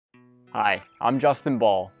Hi, I'm Justin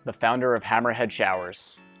Ball, the founder of HammerHead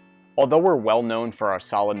Showers. Although we're well known for our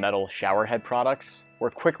solid metal shower head products, we're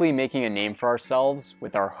quickly making a name for ourselves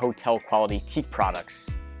with our hotel quality teak products.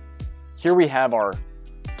 Here we have our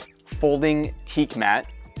Folding Teak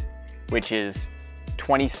Mat, which is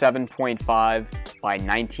 27.5 by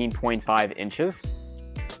 19.5 inches.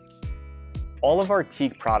 All of our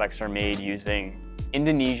teak products are made using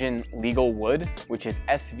Indonesian LEGAL wood, which is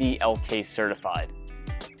SVLK certified,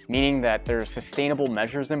 meaning that there are sustainable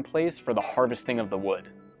measures in place for the harvesting of the wood.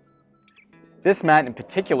 This mat in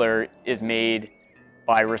particular is made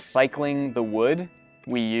by recycling the wood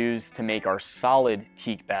we use to make our solid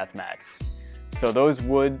teak bath mats. So those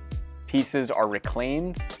wood pieces are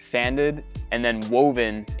reclaimed, sanded, and then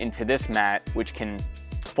woven into this mat, which can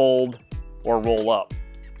fold or roll up.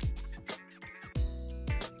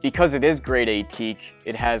 Because it is grade A teak,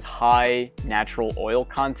 it has high natural oil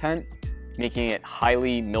content, making it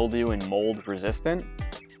highly mildew and mold resistant.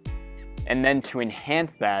 And then to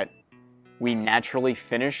enhance that, we naturally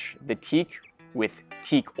finish the teak with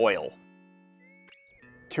teak oil.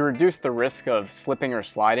 To reduce the risk of slipping or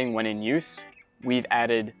sliding when in use, we've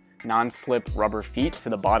added non-slip rubber feet to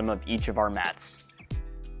the bottom of each of our mats.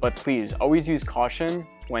 But please always use caution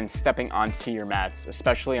when stepping onto your mats,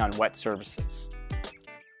 especially on wet surfaces.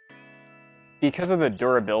 Because of the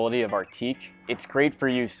durability of our teak, it's great for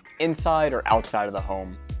use inside or outside of the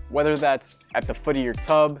home, whether that's at the foot of your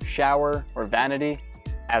tub, shower, or vanity,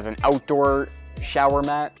 as an outdoor shower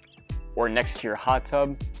mat, or next to your hot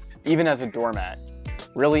tub, even as a doormat.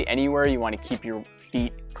 Really anywhere you want to keep your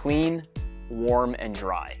feet clean, warm, and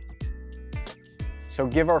dry. So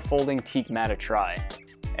give our Folding Teak Mat a try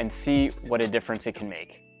and see what a difference it can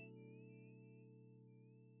make.